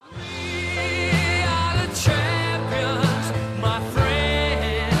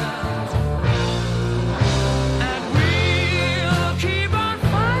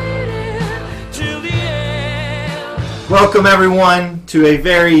Welcome, everyone, to a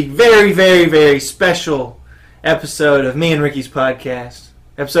very, very, very, very special episode of me and Ricky's podcast.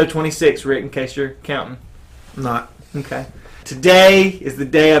 Episode 26, Rick, in case you're counting. I'm not. Okay. Today is the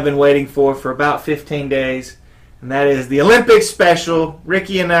day I've been waiting for about 15 days, and that is the Olympics special.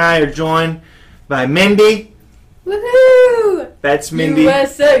 Ricky and I are joined by Mindy. Woohoo! That's Mindy.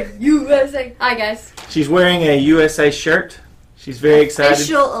 USA! Hi, guys. She's wearing a USA shirt. She's very excited.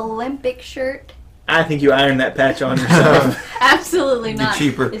 Official Olympic shirt. I think you ironed that patch on yourself. Absolutely not.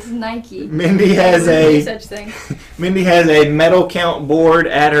 Cheaper. It's Nike. Mindy has No such thing. Mindy has a medal count board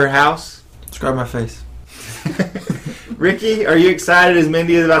at her house. Describe my face. Ricky, are you excited as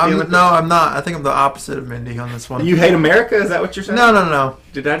Mindy is about the Olympics? No, I'm not. I think I'm the opposite of Mindy on this one. You hate America? Is that what you're saying? No.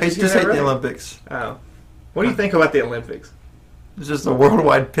 Did I I just just hear hate that the right? Olympics. Oh. What do you think about the Olympics? It's just a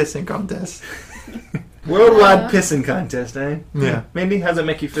worldwide pissing contest. Worldwide pissing contest, eh? Yeah. Mindy, how's that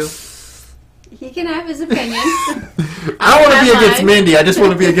make you feel? He can have his opinion. I don't want to be against Mindy. I just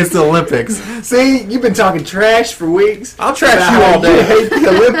want to be against the Olympics. See, you've been talking trash for weeks. I'll trash about you how all day. You hate the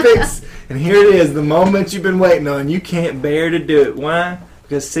Olympics, and here it is, the moment you've been waiting on. You can't bear to do it. Why?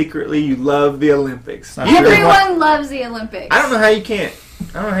 Because secretly you love the Olympics. Everyone loves the Olympics. I don't know how you can't.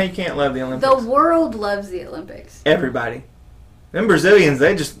 I don't know how you can't love the Olympics. The world loves the Olympics. Everybody. Them Brazilians,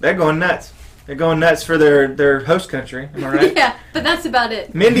 they're going nuts. They're going nuts for their host country. Am I right? Yeah, but that's about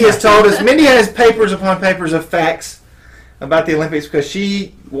it. Mindy has told us. Mindy has papers upon papers of facts about the Olympics because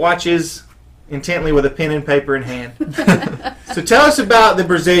she watches intently with a pen and paper in hand. So tell us about the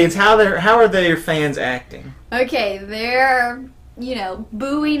Brazilians. How are their fans acting? Okay, they're,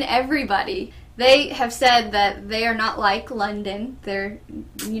 booing everybody. They have said that they are not like London. They're,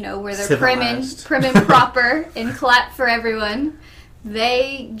 where they're prim and proper and clap for everyone.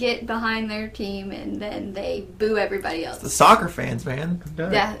 They get behind their team and then they boo everybody else. The soccer fans, man.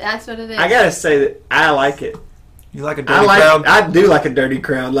 Yeah, that's what it is. I gotta say that I like it. You like a dirty crowd? I do like a dirty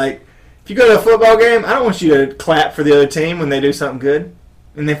crowd. Like, if you go to a football game, I don't want you to clap for the other team when they do something good.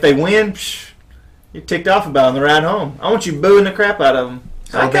 And if they win, you're ticked off about it on the ride home. I want you booing the crap out of them.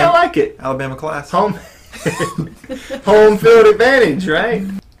 So I kind of like it. Alabama class. Home field advantage, right?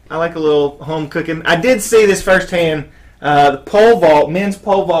 I like a little home cooking. I did see this firsthand. The pole vault, men's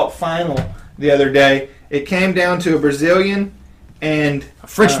pole vault final the other day. It came down to a Brazilian and A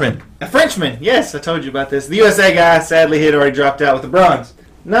Frenchman. a Frenchman. Yes, I told you about this. The USA guy, sadly, he had already dropped out with the bronze.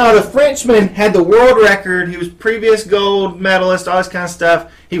 No, the Frenchman had the world record. He was previous gold medalist, all this kind of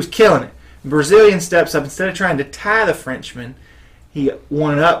stuff. He was killing it. The Brazilian steps up. Instead of trying to tie the Frenchman, he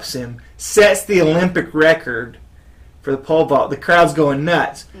one-ups him, sets the Olympic record for the pole vault. The crowd's going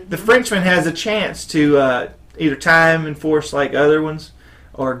nuts. Mm-hmm. The Frenchman has a chance to either time and force like other ones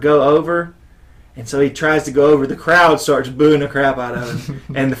or go over. And so he tries to go over. The crowd starts booing the crap out of him.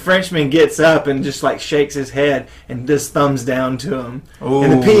 And the Frenchman gets up and just like shakes his head and just thumbs down to him. Ooh.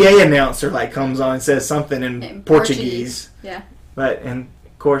 And the PA announcer like comes on and says something in Portuguese. Yeah. And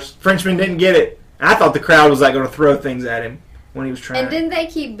of course, Frenchman didn't get it. I thought the crowd was like going to throw things at him when he was trying. And didn't they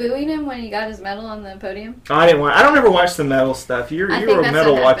keep booing him when he got his medal on the podium? Oh, I don't ever watch the medal stuff. You're a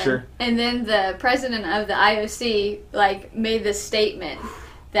medal watcher. And then the president of the IOC made this statement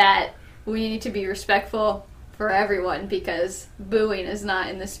that we need to be respectful for everyone because booing is not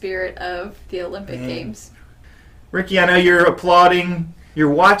in the spirit of the Olympic Games. Ricky, I know you're applauding.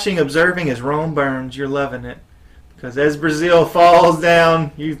 You're watching, observing as Rome burns. You're loving it. Because as Brazil falls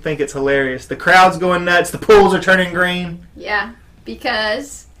down, you think it's hilarious. The crowd's going nuts. The pools are turning green. Yeah,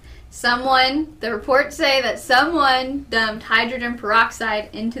 because the reports say that someone dumped hydrogen peroxide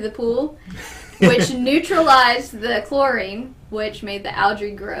into the pool, which neutralized the chlorine, which made the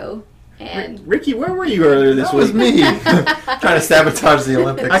algae grow. And Ricky, where were you earlier this week? That was me. Trying to sabotage the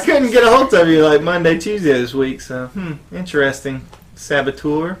Olympics. I couldn't get a hold of you like Monday, Tuesday this week, so interesting.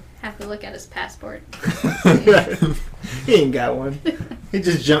 Saboteur. Have to look at his passport. He ain't got one. He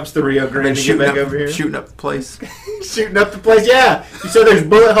just jumps the Rio Grande to get back over here. Shooting up the place. Shooting up the place, yeah. You said there's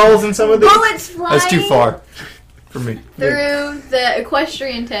bullet holes in some of these? Bullets flying! That's too far for me. Through the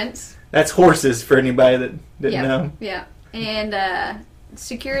equestrian tents. That's horses for anybody that didn't know. Yeah. And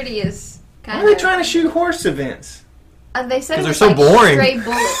security is kind of... Why are they trying to shoot horse events? They said it was they're so boring. Stray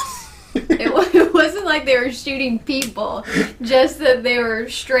bullets. It wasn't like they were shooting people, just that they were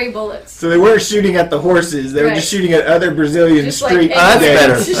stray bullets. So they weren't shooting at the horses. They were just shooting at other Brazilian just street.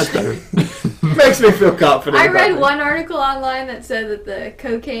 That's better. Makes me feel confident. I read one article online that said that the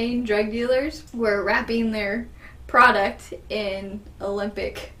cocaine drug dealers were wrapping their product in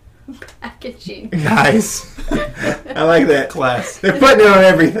Olympic packaging. Nice. I like that. Class. They're putting it on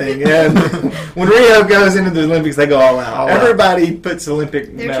everything. And when Rio goes into the Olympics, they go all out. Everybody puts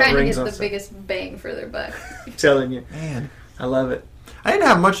Olympic They're trying to rings get on the stuff. biggest bang for their buck. I'm telling you. Man. I love it. I didn't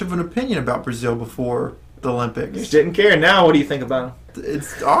have much of an opinion about Brazil before the Olympics. Just didn't care. Now, what do you think about them?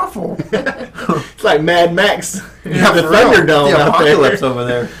 It's awful. It's like Mad Max. Yeah, the for real. Thunderdome The out apocalypse there. over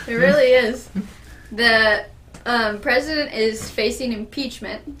there. It really is. The president is facing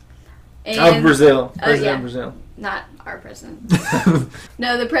impeachment. Of Brazil. President yeah. of Brazil. Not our president.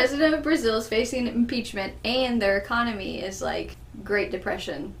 No, the president of Brazil is facing impeachment, and their economy is like Great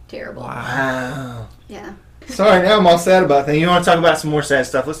Depression terrible. Wow. Yeah. Sorry, now I'm all sad about things. You want to talk about some more sad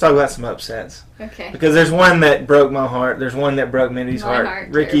stuff? Let's talk about some upsets. Okay. Because there's one that broke my heart. There's one that broke Mindy's My heart. heart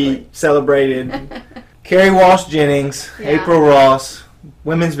Ricky terribly. celebrated. Carrie Walsh Jennings, Yeah. April Ross,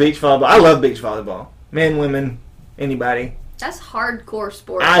 women's beach volleyball. I love beach volleyball. Men, women, anybody. That's hardcore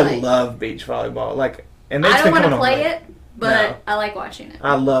sport. I like, love beach volleyball. And I it's don't been want to coming on play late. it, but No. I like watching it.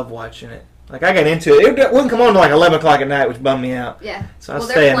 I love watching it. Like, I got into it. It wouldn't come on until like 11 o'clock at night, which bummed me out. Yeah. So I was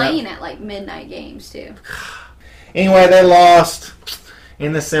Well, they're staying up. playing at like midnight games too. Anyway, they lost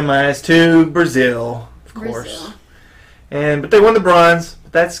in the semis to Brazil, of course. Brazil. But they won the bronze.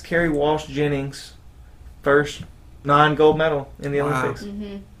 That's Carrie Walsh Jennings' first non-gold medal in the Wow. Olympics.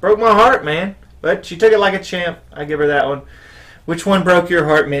 Mm-hmm. Broke my heart, man. But she took it like a champ. I give her that one. Which one broke your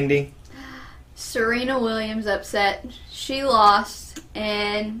heart, Mindy? Serena Williams upset. She lost,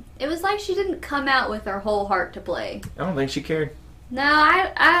 and it was like she didn't come out with her whole heart to play. I don't think she cared. No,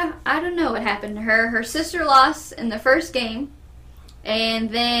 I don't know what happened to her. Her sister lost in the first game, and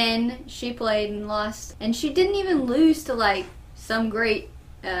then she played and lost. And she didn't even lose to, like, some great,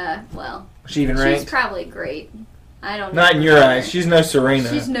 well, Was she even she's ranked? probably great. I don't know. Not in your eyes. She's no Serena.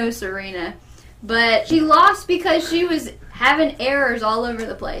 She's no Serena. But she lost because she was having errors all over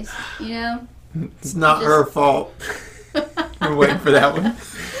the place, you know? It's not her fault. We're waiting for that one.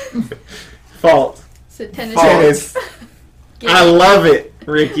 Fault. So tennis. Tennis. I love it,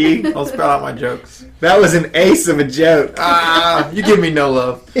 Ricky. I'll spell out my jokes. That was an ace of a joke. You give me no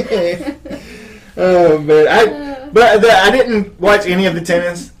love. Oh, but I didn't watch any of the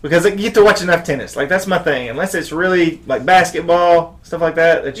tennis because you get to watch enough tennis. Like, that's my thing. Unless it's really like basketball, stuff like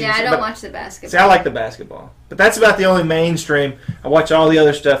that. Yeah, I don't watch the basketball. See, I like the basketball, but that's about the only mainstream. I watch all the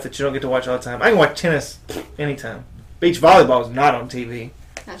other stuff that you don't get to watch all the time. I can watch tennis anytime. Beach volleyball is not on TV,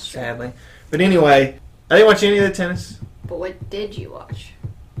 That's true. sadly. But anyway, I didn't watch any of the tennis. But what did you watch?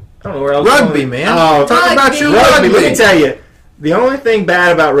 I don't know where else. Rugby, man. Oh, Talk about your rugby. rugby. Let me tell you, the only thing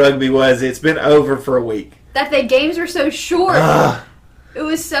bad about rugby was it's been over for a week. That the games were so short. Ugh. It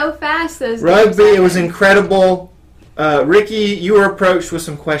was so fast. Those Rugby, games it was happened. incredible. Ricky, you were approached with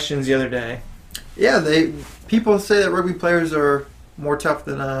some questions the other day. Yeah, people say that rugby players are more tough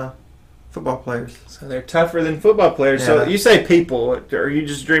than football players. So they're tougher than football players. So Yeah. you say people. Are you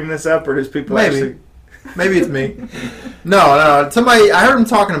just dreaming this up, or does people actually... Maybe it's me. No. Somebody, I heard them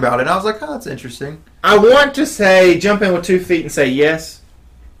talking about it, and I was like, oh, that's interesting. I want to say, jump in with 2 feet and say yes,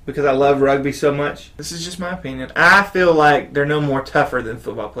 because I love rugby so much. This is just my opinion. I feel like they're no more tougher than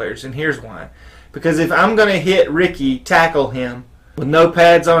football players, and here's why. Because if I'm going to hit Ricky, tackle him, with no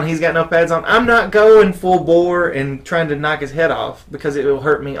pads on, he's got no pads on, I'm not going full bore and trying to knock his head off, because it will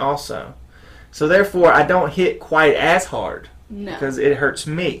hurt me also. So therefore, I don't hit quite as hard, No. because it hurts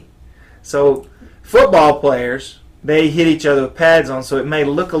me. So football players, they hit each other with pads on, so it may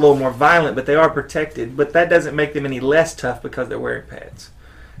look a little more violent, but they are protected. But that doesn't make them any less tough because they're wearing pads.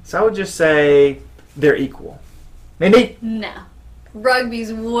 So I would just say they're equal. Mindy? No. Rugby's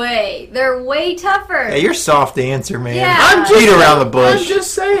they're way tougher. Hey, your soft answer, man. Yeah. I'm Beat around the bush. I'm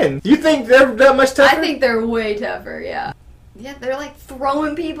just saying. You think they're that much tougher? I think they're way tougher, yeah. Yeah, they're like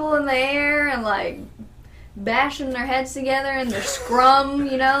throwing people in the air and like bashing their heads together in their scrum,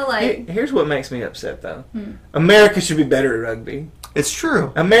 you know, like... Here's what makes me upset, though. America should be better at rugby. It's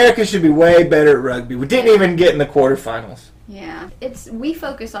true. America should be way better at rugby. We didn't even get in the quarterfinals. Yeah. We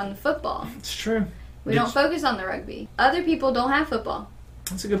focus on the football. It's true. We don't focus on the rugby. Other people don't have football.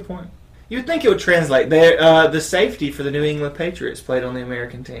 That's a good point. You would think it would translate. The safety for the New England Patriots played on the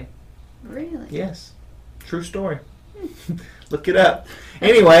American team. Really? Yes. True story. Look it up.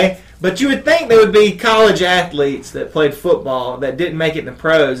 Anyway, but you would think there would be college athletes that played football that didn't make it in the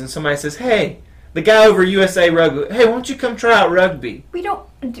pros, and somebody says, hey, the guy over USA Rugby, hey, why don't you come try out rugby?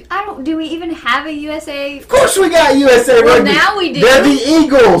 Do we even have a USA? Of course we got USA Well, Rugby. now we do. They're the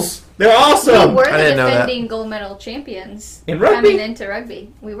Eagles. They're awesome. We were I the didn't know that. defending gold medal champions. In rugby? Coming into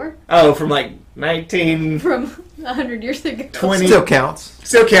rugby. We were. Oh, from like 19... From 100 years ago. 20. Still counts.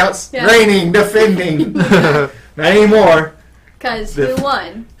 Still counts. Yeah. Reigning, defending. Not anymore. Because The- who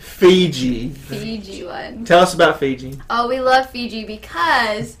won? Fiji. Fiji won. Tell us about Fiji. Oh, we love Fiji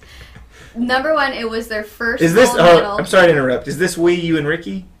because, number one, it was their first Is this... gold medal. Oh, I'm sorry to interrupt. Is this we, you, and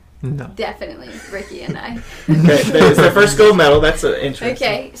Ricky? No. Definitely Ricky and I. Okay, it's their first gold medal. That's interesting.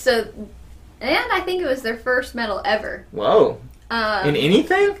 Okay, so, and I think it was their first medal ever. Whoa. In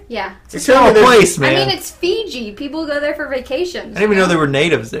anything? Yeah. It's a small place, man. I mean, it's Fiji. People go there for vacations. I didn't even know there were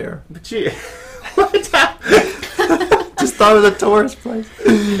natives there. But you... What? Just thought it was a tourist place.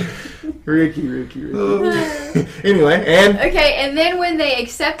 Ricky. Anyway, and... Okay, and then when they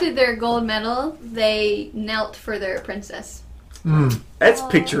accepted their gold medal, they knelt for their princess. That's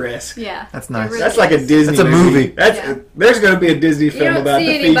picturesque. Yeah. That's nice. Really That's like a Disney That's a movie. There's going to be a Disney film about the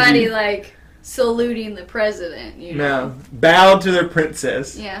Fiji. You don't see anybody, like, saluting the president, you know? No. Bowed to their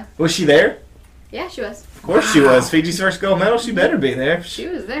princess. Yeah. Was she there? Yeah, she was. Of course she was. Fiji's first gold medal, she better be there. She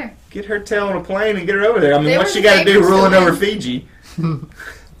was there. Get her tail on a plane and get her over there. I mean, They what's were she got to do favorites to ruling win. over Fiji?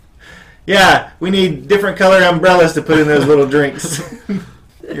 Yeah, we need different colored umbrellas to put in those little drinks.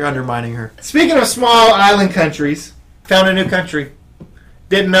 You're undermining her. Speaking of small island countries, found a new country.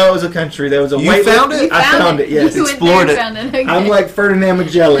 Didn't know it was a country. There was a You found it? I found it, yes. You went Explored there it. and found it. Okay. I'm like Ferdinand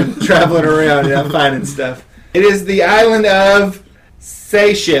Magellan, traveling around and I'm finding stuff. It is the island of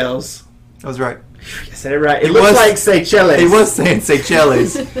Seychelles. I was right. I said it right. It looks like Seychelles. He was saying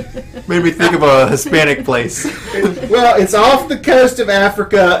Seychelles. Made me think of a Hispanic place. Well, it's off the coast of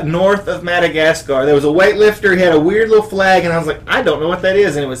Africa, north of Madagascar. There was a weightlifter. He had a weird little flag, and I was like, I don't know what that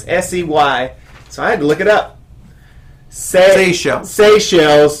is. And it was S-E-Y. So I had to look it up. Seychelles.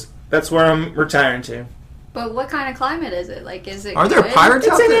 Seychelles. That's where I'm retiring to. But what kind of climate is it? Like, is it Are there good? pirates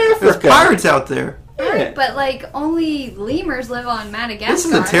It's out in there? Africa. There's pirates out there. Yeah. But, like, only lemurs live on Madagascar. This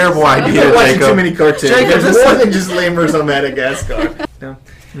is a terrible so- idea. You're watching Jacob. too many cartoons. Jacob, There's this more is- than just lemurs on Madagascar. No,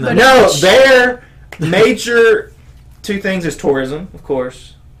 No. their major two things is tourism, of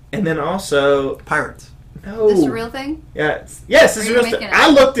course, and then also Pirates. no. This is a real thing? Yeah, yes, Or it's you real making stuff. it I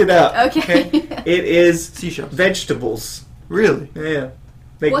up? looked it up. Okay. It is Seashells. vegetables. Really? Yeah,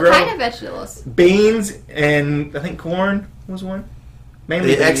 they What grow kind of vegetables? beans and I think corn was one.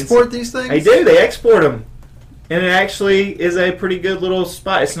 Mainly They beans. export these things? They do. They export them, and it actually is a pretty good little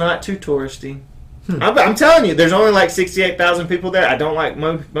spot. It's not too touristy. I'm telling you, there's only like 68,000 people there. I don't like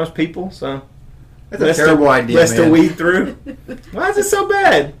most people, so That's a terrible idea, less to man. weed through. Why is it so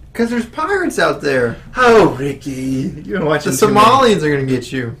bad? Because there's pirates out there. Oh, Ricky, you don't watch The Somalians are going to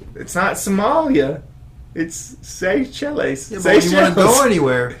get you. It's not Somalia. It's Seychelles. Yeah, but you want to go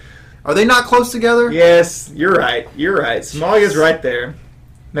anywhere. Are they not close together? Yes, you're right. You're right. Somalia's right there.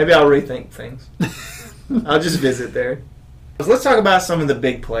 Maybe I'll rethink things. I'll just visit there. Let's talk about some of the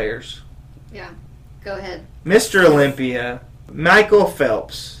big players. Yeah. Go ahead. Mr. Olympia, Michael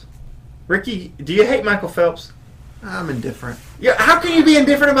Phelps. Ricky, do you hate Michael Phelps? I'm indifferent. Yeah, how can you be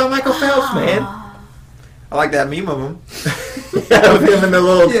indifferent about Michael Phelps, man? I like that meme of him. Yeah, with him in the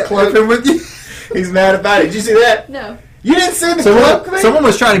little Yeah, cloak. him with you. He's mad about it. Did you see that? No. You didn't see the cloak thing? Someone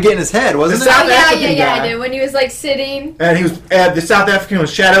was trying to get in his head, wasn't The it? South Oh, yeah, African yeah, guy. I did. When he was, like, sitting. And he was the South African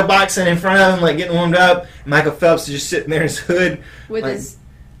was shadow boxing in front of him, like getting warmed up. Michael Phelps is just sitting there in his hood. With Like, his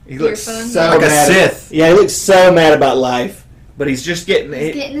He looks earphones so on. Like a mad. Sith. Yeah, he looks so mad about life. But he's just getting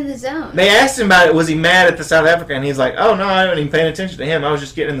He's getting in the zone. They asked him about it. Was he mad at the South African? And he's like, "Oh no, I wasn't even paying attention to him. I was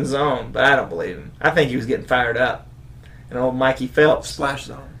just getting in the zone." But I don't believe him. I think he was getting fired up. And old Mikey Phelps. Splash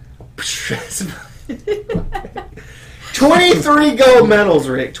zone. 23 gold medals,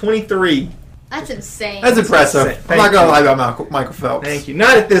 Rick. 23. That's insane. That's impressive. Thank I'm not going you. to lie about Michael Phelps. Thank you.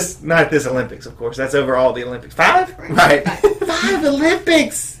 Not at this Olympics, of course. That's over all the Olympics. 5? Right. 5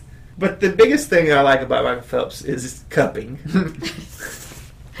 Olympics. But the biggest thing I like about Michael Phelps is cupping.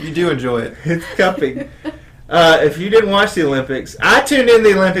 You do enjoy it. It's cupping. If you didn't watch the Olympics, I tuned in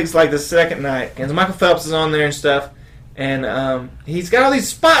the Olympics like the second night, and Michael Phelps is on there and stuff, and he's got all these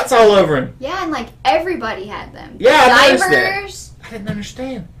spots all over him. Yeah, and like everybody had them. Yeah, I noticed that. Divers. I didn't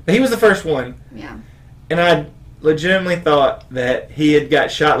understand. But he was the first one, Yeah. and I legitimately thought that he had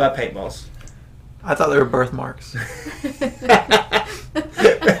got shot by paintballs. I thought they were birthmarks.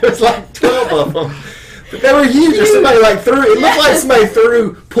 There was like 12 of them. But they were huge. Or somebody like threw. It looked like somebody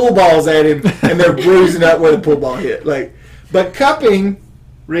threw pool balls at him, and they're bruising up where the pool ball hit. But cupping,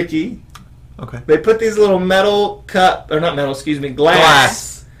 Ricky, Okay. they put these little metal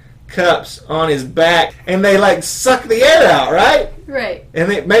glass cups on his back, and they like suck the air out, right? Right.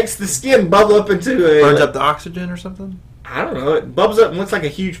 And it makes the skin bubble up into a. Burns up the oxygen or something? I don't know. It bubbles up and looks like a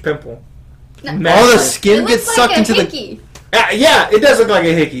huge pimple. No. All the Massive. skin It gets looks sucked like into a the... hickey. Yeah, it does look like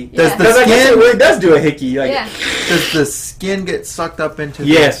a hickey. Yeah. Does the Because I guess skin... it really does do a hickey. Like, Yeah. Does the skin get sucked up into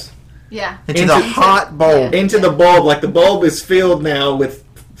Yes. Yeah. into Into- the hot bulb? Yeah. Into the bulb. Like the bulb is filled now with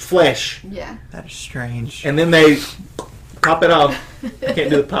flesh. Yeah. That is strange. And then they Pop it off. I can't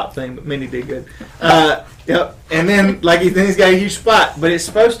do the pop thing, but Mindy did good. Yep. And then then he's got a huge spot, but it's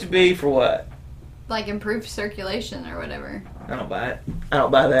supposed to be for what? Like improved circulation or whatever. I don't buy it. I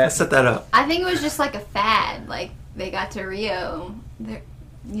don't buy that. Set that up. I think it was just like a fad. Like they got to Rio, their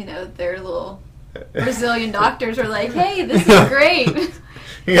little Brazilian doctors were like, "Hey, this is great."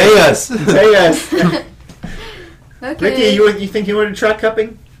 Pay us. Pay us. Okay. Ricky, you think you want to try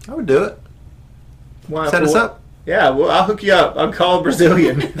cupping? I would do it. Why, Set us up. Yeah, well, I'll hook you up. I'll call a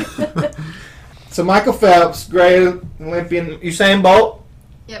Brazilian. So Michael Phelps, great Olympian. Usain Bolt?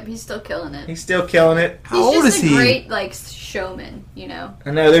 Yep, he's still killing it. He's still killing it. How old is he? He's just a great, showman,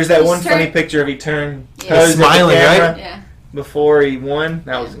 I know, there's that funny picture of he turned smiling, right? Yeah. Before he won.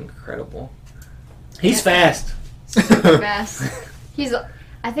 That was incredible. He's fast. Super fast.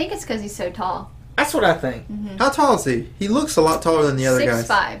 I think it's because he's so tall. That's what I think. Mm-hmm. How tall is he? He looks a lot taller than the other guys.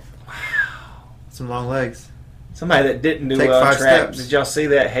 6'5". Wow. Some long legs. Somebody that didn't do Take well 5 on track. steps. Did y'all see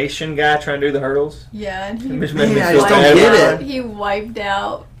that Haitian guy trying to do the hurdles? Yeah, and It just made me Man, I feel just don't bad. get it. he wiped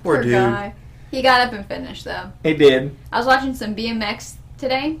out. Poor dude. Guy. He got up and finished, though. He did. I was watching some BMX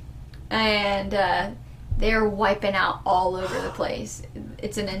today, and they're wiping out all over the place.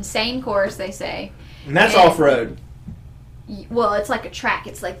 It's an insane course, they say. And that's off-road. Well, it's like a track.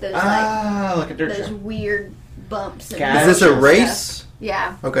 It's like those like a dirt those track. weird bumps. And Is this a stuff. race?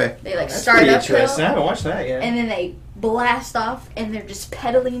 Yeah. Okay. They That's start pretty uphill, interesting. I haven't watched that yet. and then they blast off, and they're just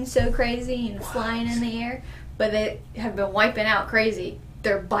pedaling so crazy and flying in the air. But they have been wiping out crazy.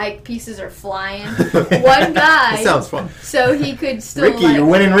 Their bike pieces are flying. One guy, That sounds fun. so he could still Ricky, you're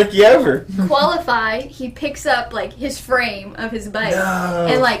winning Ricky over. qualify. He picks up his frame of his bike No.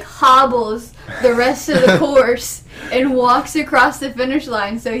 and hobbles the rest of the course and walks across the finish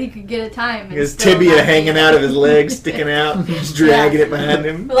line so he could get a time. And His still tibia not hanging be- out of his legs, sticking out, just dragging it behind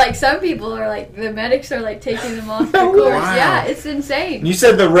him. Some people are the medics are taking them off the Wow. course. Yeah, it's insane. You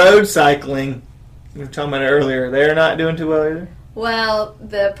said the road cycling, you were talking about it earlier, they're not doing too well either? Well,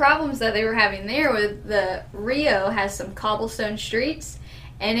 the problems that they were having there with the Rio has some cobblestone streets,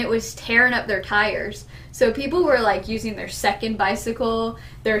 and it was tearing up their tires. So people were using their second bicycle,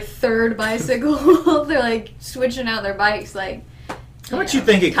 their third bicycle. They're switching out their bikes. How much you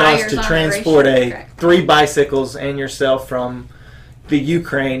think it costs to transport 3 bicycles and yourself from the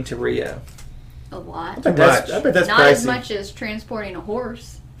Ukraine to Rio? A lot. I bet that's Not pricey. as much as transporting a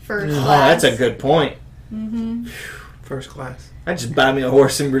horse first Oh, class. that's a good point. Mm-hmm. First class. I'd just buy me a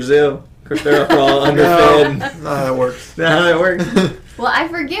horse in Brazil. Of course, they're all underfed. No, that works. That's how that works. Well, I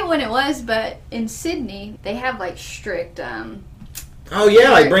forget when it was, but in Sydney they have strict Oh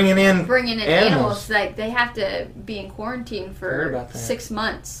yeah, bringing in animals. They have to be in quarantine for 6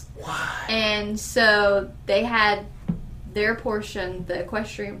 months. Why? And so they had their portion, the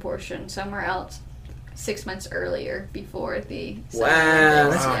equestrian portion, somewhere else 6 months earlier before the. Wow,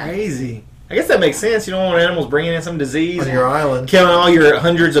 that's crazy. I guess that makes sense. You don't want animals bringing in some disease. On your island. Killing all your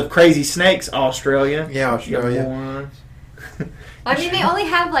hundreds of crazy snakes, Australia. Yeah, Australia. I mean, they only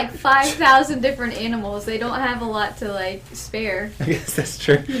have 5,000 different animals. They don't have a lot to spare. I guess that's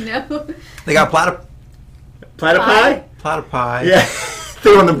true. They got Platypi? platypi. Yeah.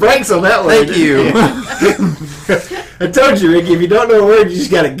 Threw on the brakes on that one. Thank you. I told you, Ricky, if you don't know a word, you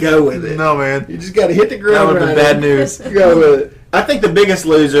just got to go with it. No, man. You just got to hit the ground. That would have been bad news. Go with it. I think the biggest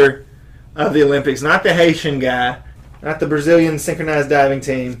loser of the Olympics, not the Haitian guy, not the Brazilian synchronized diving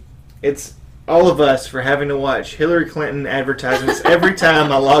team, it's all of us for having to watch Hillary Clinton advertisements every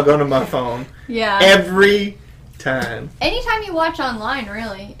time I log onto my phone. Yeah. Every time. Anytime you watch online,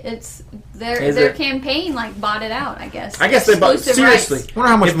 really, it's their campaign bought it out. I guess. I guess they bought seriously. Rights. Wonder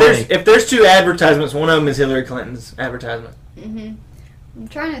how much if money. there's 2 advertisements, one of them is Hillary Clinton's advertisement. Mhm. I'm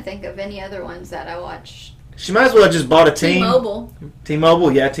trying to think of any other ones that I watched. She might as well have just bought a team. T-Mobile.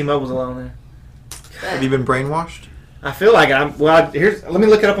 T-Mobile, yeah, T-Mobile's alone there. Have you been brainwashed? I feel like let me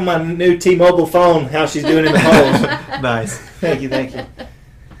look it up on my new T-Mobile phone, how she's doing in the polls. Nice. Thank you.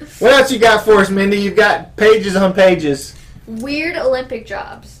 What else you got for us, Mindy? You've got pages on pages. Weird Olympic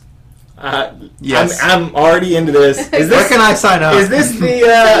jobs. Yes. I'm already into this. Where can I sign up? Is this the...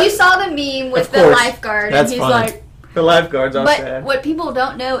 So you saw the meme with of the course. lifeguard, That's and he's funny. the lifeguards all but sad. what people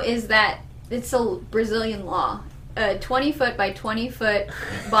don't know is that it's a Brazilian law. A 20-foot by 20-foot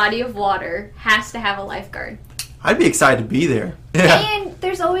body of water has to have a lifeguard. I'd be excited to be there. Yeah. And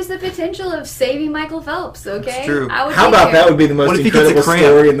there's always the potential of saving Michael Phelps, okay? That's true. I would How be about there. that would be the most What if he gets a incredible cramp?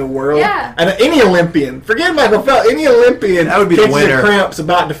 story in the world? Yeah. And any Olympian, forget Michael Phelps, any Olympian That would be the catches winner. a cramps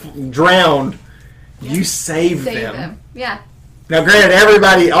about to drown, you save Save them. them. Yeah. Now, granted,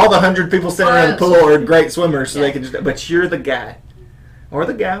 everybody, all the 100 people sitting around the pool so- are great swimmers, so Yeah. they can just. But you're the guy or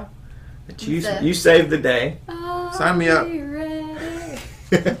the gal that you The- you save the day. Oh, Sign me up.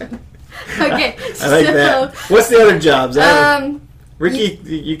 Okay, I like that. What's the other jobs? Ricky,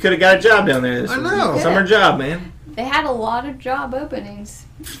 you could have got a job down there this week. I know. Summer job, man. They had a lot of job openings.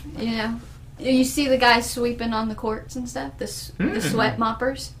 You know, you see the guys sweeping on the courts and stuff. The sweat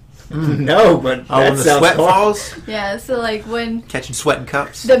moppers. No, but when the sweat falls. Yeah, so like when Catching sweat in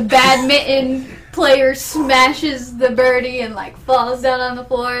cups. the badminton player smashes the birdie and like falls down on the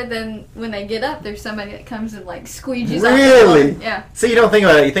floor, then when they get up, there's somebody that comes and like squeegees off the Really? floor. Yeah. See, you don't think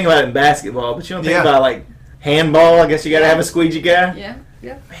about it. You think about it in basketball, but you don't think about like handball. I guess you got to have a squeegee guy. Yeah.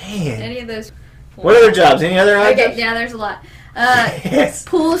 Yeah. Man. Any of those. What other jobs? Any other Okay, jobs? yeah, there's a lot. Yes.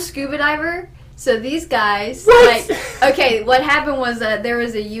 Pool scuba diver. So these guys, What? what happened was that there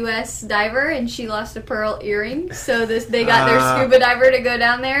was a U.S. diver and she lost a pearl earring. So they got their scuba diver to go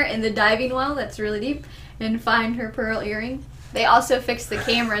down there in the diving well that's really deep and find her pearl earring. They also fix the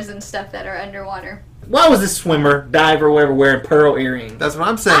cameras and stuff that are underwater. Why was this swimmer, diver, whatever, wearing pearl earrings? That's what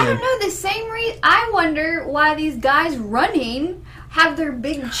I'm saying. I don't know, the same reason. I wonder why these guys running have their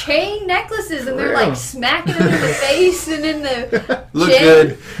big chain necklaces and they're like smacking them in the face and in the Look chin.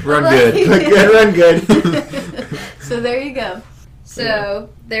 good, run good. Look good, run good. So there you go. So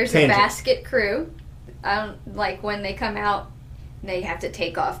there's Tangent. a basket crew. Like when they come out, they have to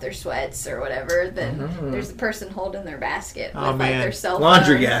take off their sweats or whatever. Then there's the person holding their basket with like their cell phone.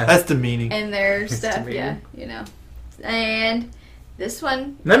 Laundry guy. That's demeaning. And their stuff, demeaning. yeah, you know. And this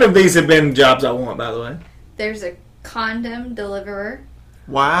one, None of these have been jobs I want, by the way. there's a condom deliverer.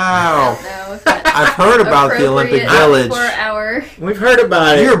 Wow. I don't know if that's I've heard about the Olympic appropriate Village. for our. We've heard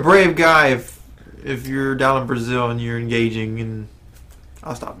about it. You're a brave guy if you're down in Brazil and you're engaging, and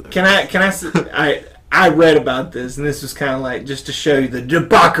I'll stop there. I read about this, and this was kind of like just to show you the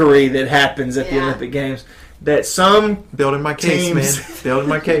debauchery that happens at the Yeah. Olympic Games. That some Building my case, teams, man. Building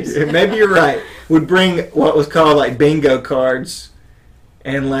my case. maybe you're right, would bring what was called like bingo cards,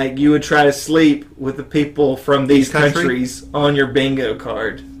 and like you would try to sleep with the people from these countries on your bingo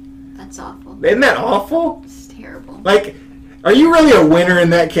card. That's awful. Isn't that awful? It's terrible. Like, are you really a winner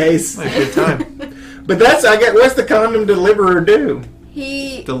in that case? Like a good time. But what's the condom deliverer do?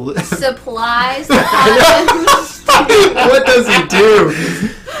 He Deli- supplies the condoms What does he do?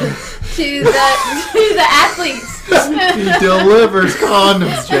 to the athletes. He delivers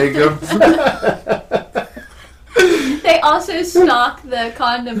condoms, Jacob. They also stock the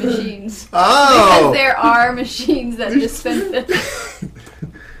condom machines. Oh. Because there are machines that dispense them.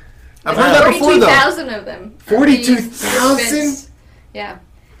 I've heard that before, though. 42,000 of them. 42,000? Yeah.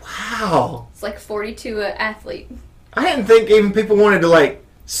 Wow. It's like 42 an athlete. I didn't think even people wanted to like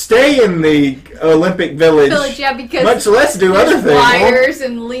stay in the Olympic Village. Yeah, because much less do there's other things. wires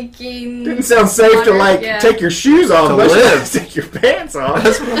and leaking. Didn't sound safe water, to like yeah. take your shoes off, To much live. less take your pants off.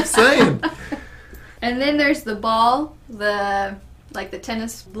 That's what I'm saying. And then there's the ball, the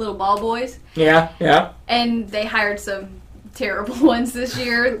tennis little ball boys. Yeah, yeah. And they hired some terrible ones this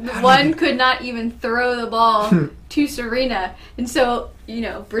year. One could not even throw the ball to Serena. And so,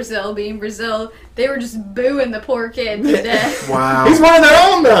 Brazil being Brazil, they were just booing the poor kid to death. Wow. He's one of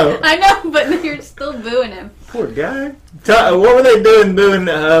their own though. I know, but they're still booing him. Poor guy. What were they doing booing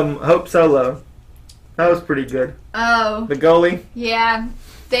Hope Solo? That was pretty good. Oh. The goalie? Yeah.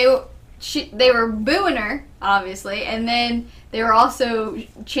 They were booing her, obviously, and then they were also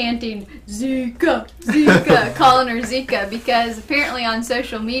chanting Zika, Zika, calling her Zika, because apparently on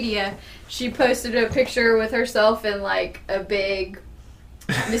social media she posted a picture with herself in like a big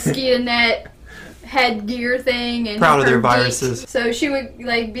mosquito net headgear thing and Proud of their her beak. viruses. So she would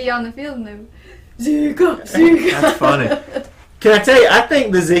like be on the field and they would, Zika, Zika. That's funny. Can I tell you, I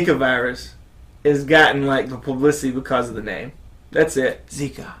think the Zika virus has gotten like the publicity because of the name. That's it.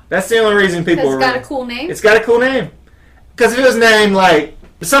 Zika. That's the only reason people It's were. got a cool name. It's got a cool name. Because if it was named like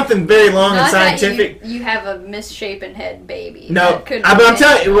something very long and Not that scientific. you have a misshapen head baby. No, That could but be I'm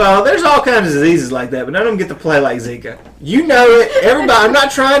telling you, well, there's all kinds of diseases like that, but none of them get to play like Zika. You know it. Everybody, I'm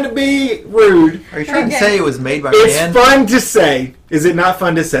not trying to be rude. Are you trying to Okay. say it was made by It's man? fun to say. Is it not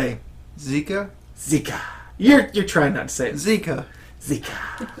fun to say? Zika? Zika. You're trying not to say it. Zika.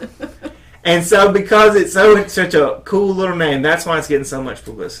 Zika. And so because it's such a cool little name, that's why it's getting so much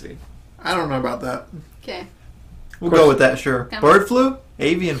publicity. I don't know about that. Okay. We'll go with that, sure. Come on. Bird flu?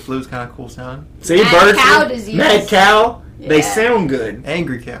 Avian flu is kind of cool sound. See, Mad bird cow flu, disease. mad cow, they Yeah. sound good.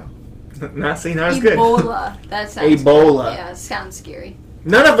 Angry cow. Not as good. Ebola. That sounds Ebola. Yeah, it sounds scary.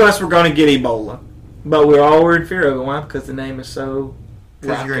 None of us were going to get Ebola, but we all were in fear of it. Why? Because the name is so.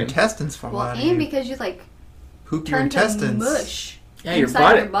 Because your rocking. intestines fall Well, out of and you. because you like Poop your turn to intestines. mush Yeah, your inside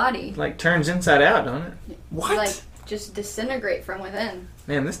body, your body. like turns inside out, don't it? What? Like just disintegrate from within.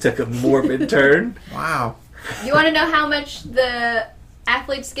 Man, this took a morbid turn. Wow. You want to know how much the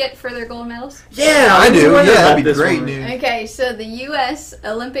athletes get for their gold medals? Yeah, I do. Yeah, that'd be great news. Okay, so the U.S.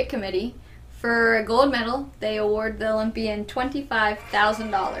 Olympic Committee, for a gold medal, they award the Olympian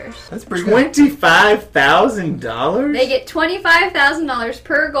 $25,000. That's pretty good. $25,000? They get $25,000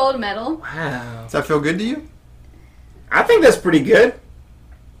 per gold medal. Wow. Does that feel good to you? I think that's pretty good.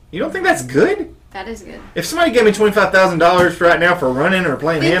 You don't think that's good? That is good. If somebody gave me $25,000 right now for running or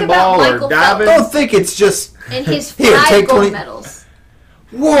playing handball or diving... I don't think it's just... And his Here, 5 take gold 20 medals.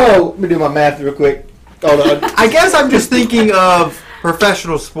 Whoa! Let me do my math real quick. Hold on. I guess I'm just thinking of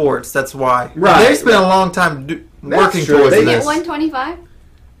professional sports. That's why. Right. They spent a long time working true. towards They this. They get $125?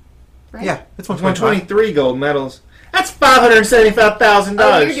 Right? Yeah, it's 123 gold medals. That's $575,000.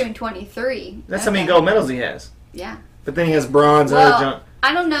 Oh, you're doing 23. That's how many gold medals he has. Yeah. But then he has bronze and other junk.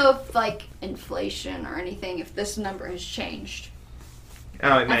 I don't know if, like, inflation or anything, if this number has changed.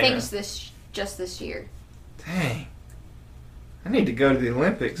 Oh, it may I think not. it's just this year. Dang. I need to go to the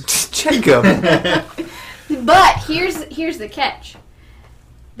Olympics. Jacob. But here's the catch.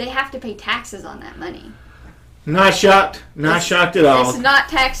 They have to pay taxes on that money. Not shocked. Not shocked at all. It's not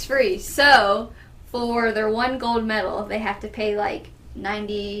tax-free. So, for their 1 gold medal, they have to pay, like,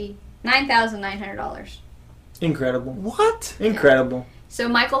 $99,900. Incredible. What? Incredible. So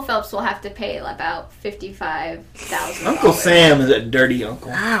Michael Phelps will have to pay about $55,000. Uncle Sam is a dirty uncle.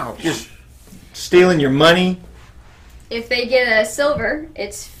 Wow. Just stealing your money. If they get a silver,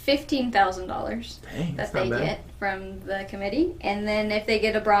 it's $15,000 Dang, that that's they not bad. get from the committee. And then if they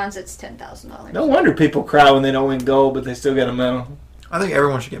get a bronze, it's $10,000. No wonder people cry when they don't win gold, but they still get a medal. I think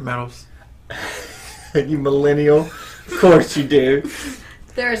everyone should get medals. You millennial. Of course you do.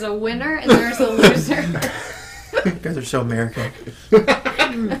 There's a winner and there's a loser. You guys are so American.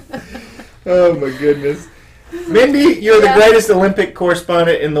 Oh my goodness. Mindy, you're the greatest Olympic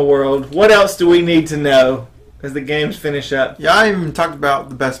correspondent in the world. What else do we need to know as the games finish up? Yeah, I even talked about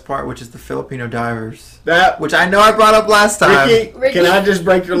the best part, which is the Filipino divers. That, Which I know I brought up last time. Ricky, can I just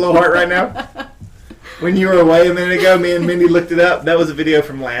break your little heart right now? When you were away a minute ago, me and Mindy looked it up. That was a video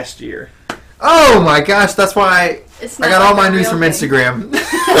from last year. Oh my gosh, that's why It's I not got all like my a news real from thing. Instagram.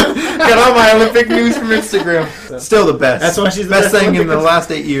 Got all my Olympic news from Instagram. Still the best. That's why she's the best best thing in the Olympic-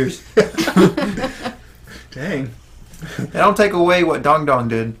 last 8 years. Dang. They don't take away what Dong Dong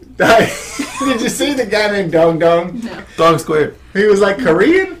did. Did you see the guy named Dong Dong? No. Dong squared. He was like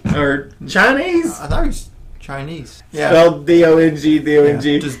Korean or Chinese. I thought he was Chinese. Yeah. Spelled D-O-N-G,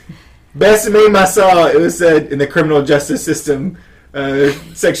 D-O-N-G. Just Best meme I saw, it was said in the criminal justice system,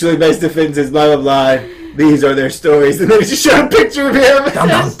 sexually based offenses, blah, blah, blah. These are their stories. And then it just showed a picture of him.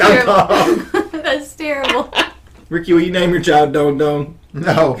 That's Dong terrible. Dong. That's terrible. Ricky, will you name your child Dong Dong?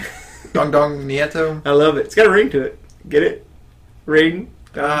 no. Dong Dong Nieto. I love it. It's got a ring to it. Get it? Ring?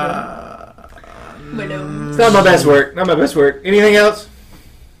 Uh, It's not my best work. Not my best work. Anything else?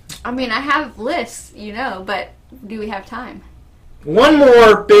 I mean, I have lists, but do we have time? One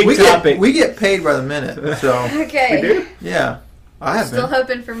more big topic. we get paid by the minute, so Okay. We do? yeah. I have Still been.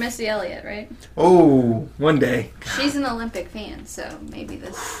 hoping for Missy Elliott, right? Oh, One day. She's an Olympic fan, so maybe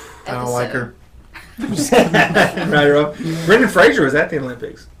this episode. I don't like her. Right, Rob. Brendan Fraser was at the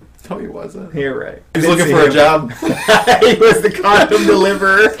Olympics. No, he wasn't. You're right. He's looking for a job. He was the condom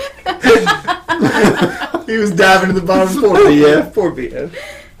deliverer. He was diving to the bottom. Poor BF. Poor BF.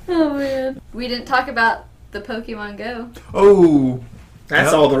 Oh, man. We didn't talk about the Pokemon Go. Oh,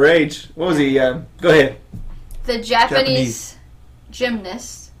 That's Yep. all the rage. What was he? Go ahead. The Japanese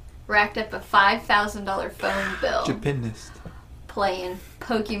gymnast racked up a $5,000 phone bill gymnast. playing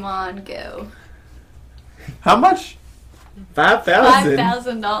Pokemon Go. How much? 5,000.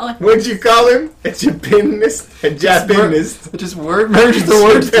 $5,000. What'd you call him? A Japanist? A Japanist? Just merge the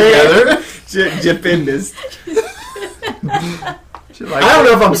words together. Japanist. She liked I don't it.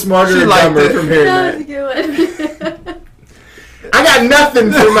 know if I'm smarter She or liked dumber it. from hearing That was a that. good one. I got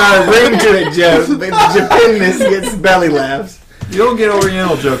nothing for my ring to it joke, but the Japanist gets belly laughs. You don't get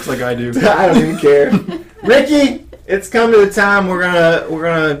Oriental jokes like I do. I don't even care. Ricky, it's come to the time we're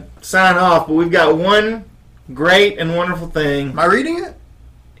gonna sign off, but we've got one great and wonderful thing. Am I reading it?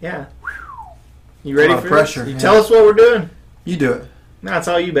 Yeah. You ready A lot for of pressure, this? You yeah. tell us what we're doing. You do it. No, it's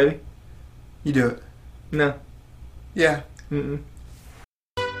all you, baby. You do it. No. Yeah. Mm-mm.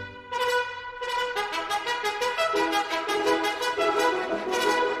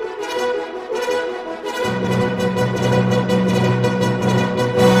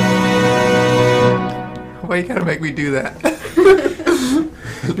 Why you gotta make me do that?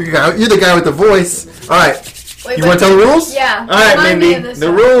 You're the guy with the voice. All right. Wait, You want to tell the rules? Yeah. All right, remind me Mindy. of this The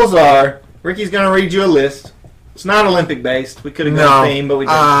one. rules are: Ricky's gonna read you a list. It's not Olympic based. We could have No. gone theme, but we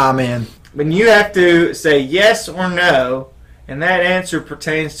didn't. Ah, man. when you have to say yes or no, and that answer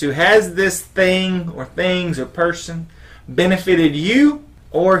pertains to has this thing or things or person benefited you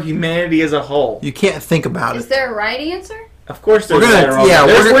or humanity as a whole? You can't think about Is it. there a right answer? Of course there's We're gonna- right or wrong. yeah,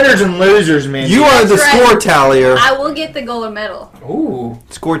 There's we're gonna- winners and losers, man. You are the That's right. score tallier. I will get the gold medal. Ooh.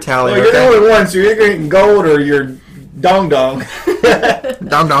 Score Well, tallier. you're the Okay. only one, so you're either getting gold or you're dong. Dong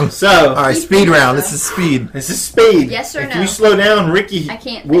dong. So, All right, speed round. This is speed. this is speed. Yes or if no? you slow down, Ricky I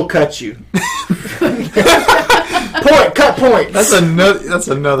can't will think. cut you. Cut points. That's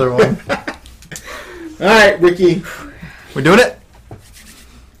another one. All right, Ricky. We're doing it.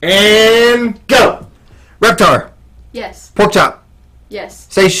 And go. Reptar. Yes. Pork chop. Yes.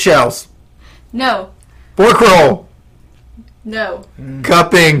 Seychelles. No. Pork roll. No.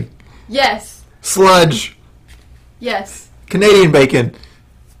 Cupping. Yes. Sludge. Yes. Canadian bacon.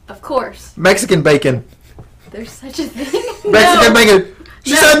 Of course. Mexican bacon. There's such a thing. Mexican bacon.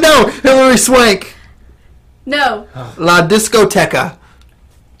 She said no. Hillary Swank. No. La discoteca.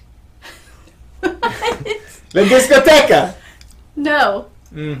 La discoteca. No.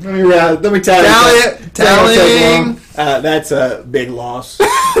 Let me tell you. Tallying. That's a big loss.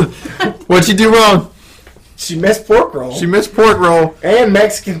 What'd she do wrong? She missed pork roll. She missed pork roll. And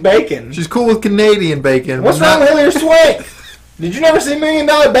Mexican bacon. She's cool with Canadian bacon. What's but wrong with Hillary Swank? Did you never see $1 Million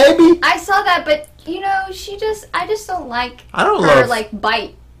Baby? I saw that, but I just don't like I don't her love.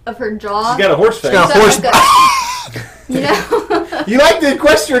 bite of her jaw. She's got a horse face. got a horse. You know. You like the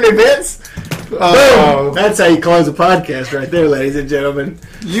equestrian events? Oh, Boom. That's how you close a podcast right there, ladies and gentlemen.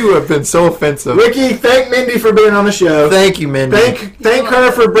 you have been so offensive. Ricky, thank Mindy for being on the show. Thank you, Mindy. Thank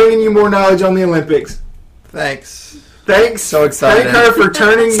her for bringing you more knowledge on the Olympics. Thanks. Thanks. So excited. Thank her for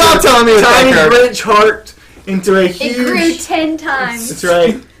turning Stop telling me to tiny thank her. British heart into a huge... It grew 10 times. That's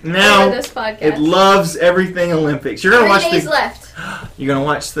right. Now over this podcast. it loves everything Olympics. You're gonna 3 watch days the. left. You're gonna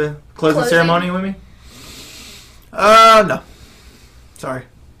watch the closing Closing. ceremony with me. No. Sorry.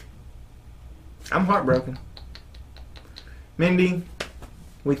 I'm heartbroken. Mindy,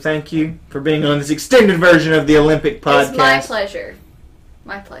 we thank you for being on this extended version of the Olympic podcast. It's my pleasure.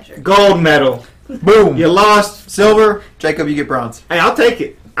 My pleasure. Gold medal. Boom. You lost. Silver. Jacob, you get bronze. Hey, I'll take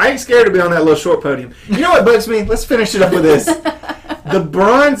it. I ain't scared to be on that little short podium. You know what bugs me? Let's finish it up with this. The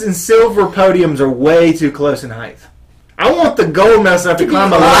bronze and silver podiums are way too close in height. I want the gold medal so I have to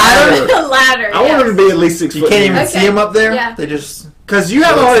climb a ladder. Ladder. I want them to be at least 6 You foot. can't even Okay. see them up there. Yeah. They just. Because you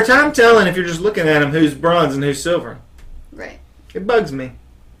have a hard time telling if you're just looking at them who's bronze and who's silver. Right. It bugs me.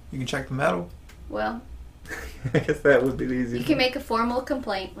 You can check the medal. Well, I guess that would be easy. you can make a formal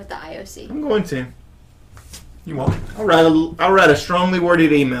complaint with the IOC. I'm going to. You won't. I'll write a strongly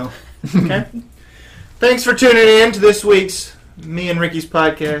worded email. Okay? Thanks for tuning in to this week's Me and Ricky's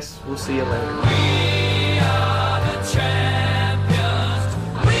podcast. We'll see you later.